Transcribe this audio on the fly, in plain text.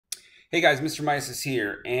Hey guys, Mr. Mises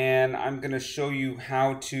here, and I'm going to show you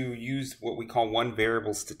how to use what we call one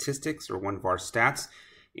variable statistics or one var stats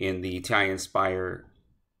in the TI-Nspire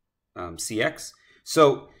CX.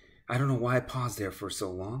 So I don't know why I paused there for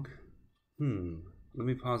so long. Let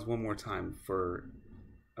me pause one more time for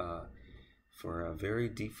a very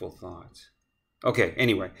deepful thought. Okay,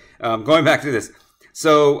 anyway, going back to this.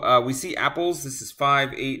 So we see apples. This is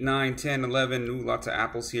 5, 8, 9, 10, 11. Ooh, lots of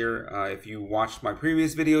apples here. If you watched my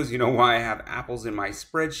previous videos, you know why I have apples in my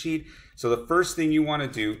spreadsheet. So the first thing you want to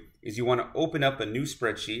do is you want to open up a new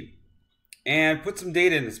spreadsheet and put some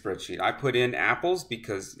data in the spreadsheet. I put in apples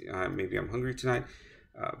because maybe I'm hungry tonight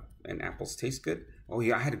and apples taste good. Oh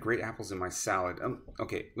yeah, I had great apples in my salad.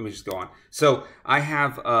 Okay, let me just go on. So I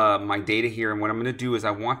have my data here, and what I'm going to do is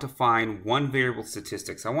I want to find one variable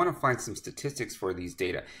statistics. I want to find some statistics for these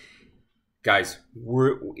data. Guys,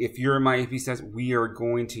 if you're in my AP stats, we are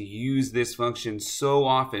going to use this function so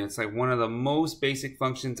often. It's like one of the most basic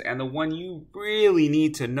functions and the one you really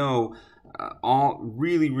need to know,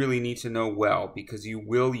 really need to know well, because you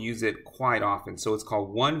will use it quite often. So it's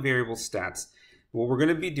called one variable stats. What we're going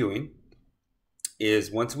to be doing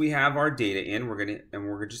is once we have our data in,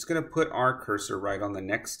 we're just gonna put our cursor right on the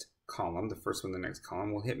next column, the first one, the next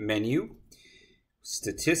column. We'll hit menu,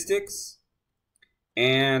 statistics,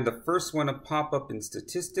 and the first one to pop up in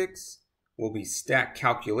statistics will be stat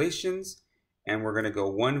calculations, and we're gonna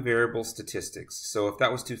go one variable statistics. So if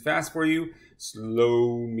that was too fast for you,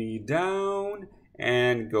 slow me down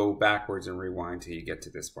and go backwards and rewind till you get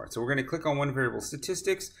to this part. So we're gonna click on one variable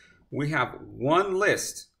statistics. We have one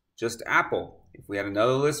list, just Apple. If we had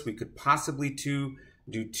another list, we could possibly do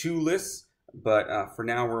two lists, but for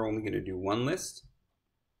now we're only going to do one list.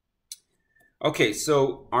 Okay,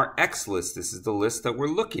 so our X list, this is the list that we're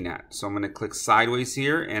looking at. So I'm going to click sideways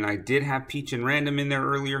here, and I did have Peach and Random in there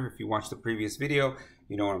earlier. If you watched the previous video,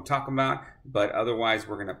 you know what I'm talking about. But otherwise,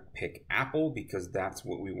 we're going to pick Apple because that's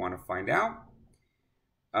what we want to find out.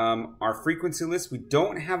 Our frequency list, we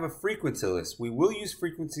don't have a frequency list. We will use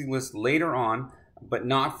frequency list later on, but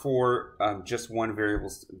not for just one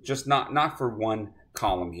variable, just not for one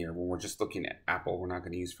column here. When we're just looking at Apple, we're not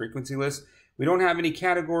going to use frequency list. We don't have any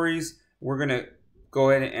categories. We're going to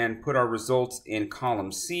go ahead and put our results in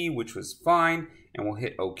column C, which was fine, and we'll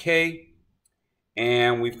hit OK.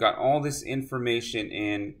 And we've got all this information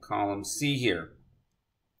in column C here.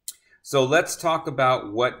 So let's talk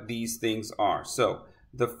about what these things are. So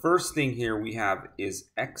the first thing here we have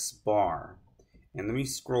is X bar. And let me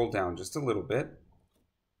scroll down just a little bit.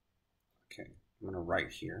 Okay, I'm going to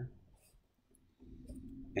write here.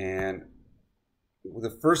 And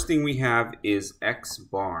the first thing we have is X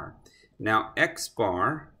bar. Now, X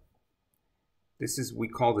bar, we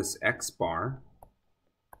call this X bar.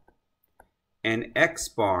 And X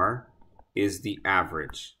bar is the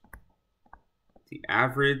average. The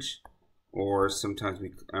average, or sometimes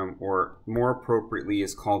or more appropriately,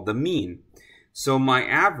 is called the mean. So my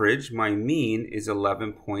average, my mean, is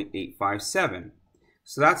 11.857.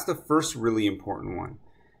 So that's the first really important one.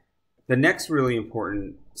 The next really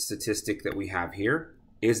important statistic that we have here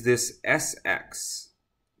is this SX.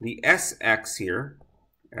 The SX here,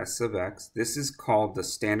 S of X, this is called the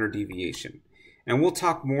standard deviation. And we'll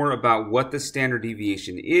talk more about what the standard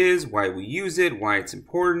deviation is, why we use it, why it's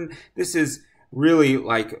important. This is really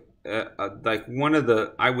like one of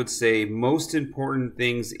the, I would say, most important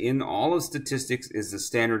things in all of statistics is the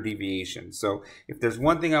standard deviation. So if there's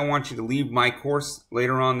one thing I want you to leave my course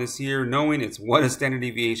later on this year knowing, it's what a standard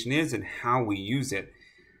deviation is and how we use it.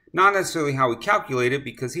 Not necessarily how we calculate it,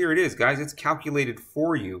 because here it is, guys, it's calculated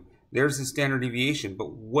for you. There's the standard deviation,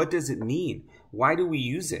 but what does it mean? Why do we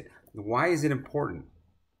use it? Why is it important?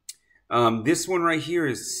 This one right here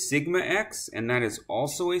is sigma x, and that is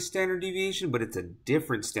also a standard deviation, but it's a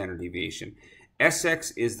different standard deviation.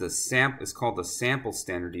 Sx is is called the sample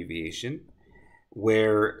standard deviation,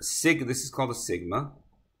 where this is called a sigma.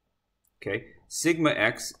 Okay, sigma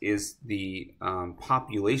x is the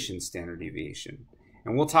population standard deviation,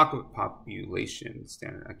 and we'll talk about population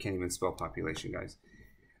standard. I can't even spell population, guys.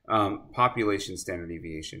 Population standard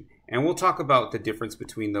deviation, and we'll talk about the difference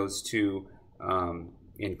between those two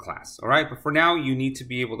in class. All right, but for now you need to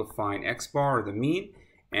be able to find X bar, or the mean,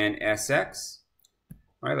 and SX.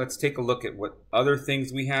 All right, let's take a look at what other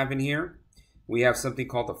things we have in here. We have something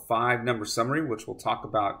called the 5-number summary, which we'll talk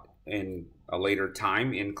about in a later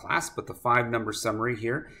time in class, but the 5-number summary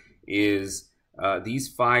here is these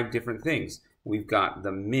 5 different things. We've got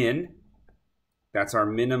the min, that's our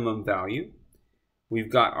minimum value.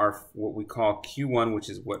 We've got our what we call Q1, which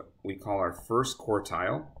is what we call our first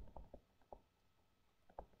quartile.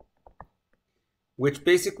 which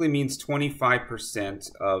basically means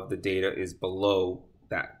 25% of the data is below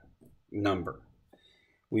that number.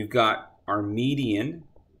 We've got our median,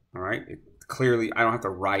 all right? Clearly, I don't have to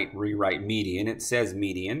rewrite median. It says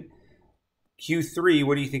median. Q3,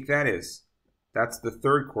 what do you think that is? That's the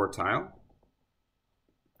third quartile.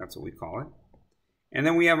 That's what we call it. And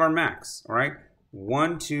then we have our max, all right?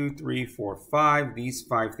 1, 2, 3, 4, 5. These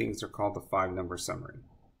 5 things are called the 5-number summary.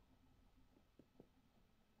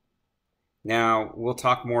 Now, we'll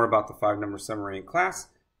talk more about the 5-number summary in class,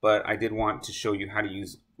 but I did want to show you how to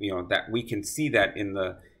use, that we can see that in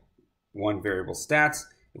the one variable stats.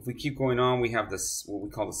 If we keep going on, we have this, what we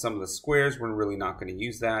call the sum of the squares. We're really not going to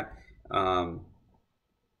use that. And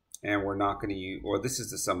we're not going to use, or this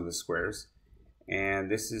is the sum of the squares. And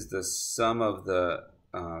this is the sum of the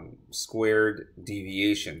squared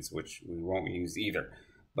deviations, which we won't use either.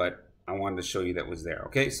 But I wanted to show you that was there.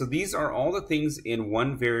 Okay, so these are all the things in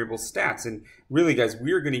one variable stats. And really, guys,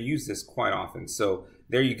 we're going to use this quite often. So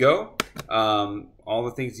there you go. All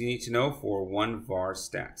the things you need to know for one var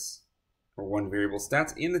stats, or one variable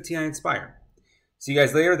stats in the TI-Nspire. See you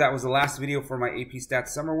guys later. That was the last video for my AP Stats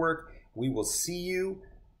summer work. We will see you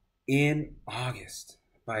in August.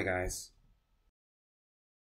 Bye, guys.